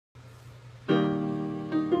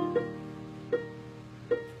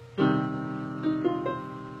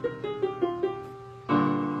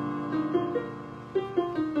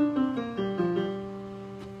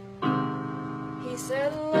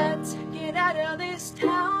this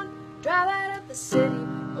town, drive out of the city,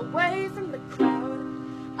 away from the crowd.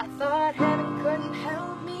 I thought heaven couldn't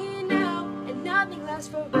help me now, and nothing lasts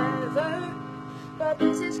forever. But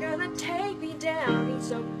this is gonna take me down. He's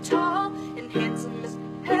so tall and handsome as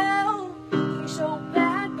hell. He's so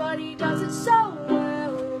bad, but he does it so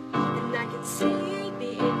well. And I can see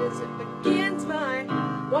the end as it begins. My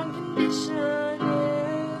one condition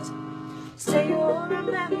is, say you'll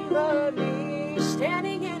remember me,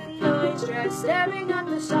 standing in a nice dress, staring at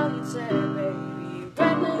the sunset, baby.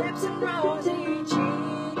 Red lips and rosy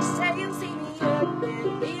cheeks. Say you'll see me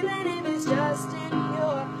again, even if it's just in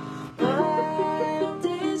your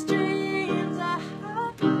wildest dreams.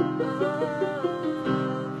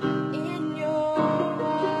 In your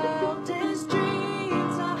wildest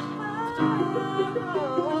dreams.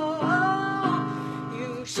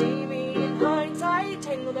 You see me in hindsight,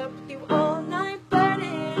 tangled up with you all night,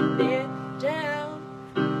 burning it down.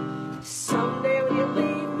 Someday when you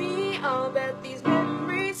leave me, I'll bet these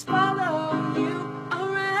memories follow you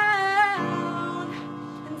around.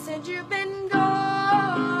 And since you've been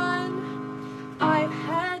gone, I've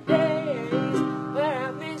had days where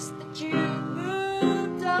I missed that you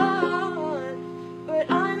moved on. But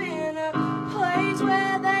I'm in a place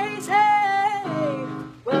where they say,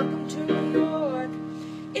 welcome to New York.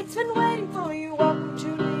 It's been waiting for you, welcome to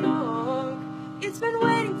New York. It's been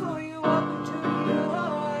waiting for you, welcome to New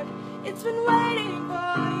York. It's been waiting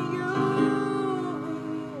for you.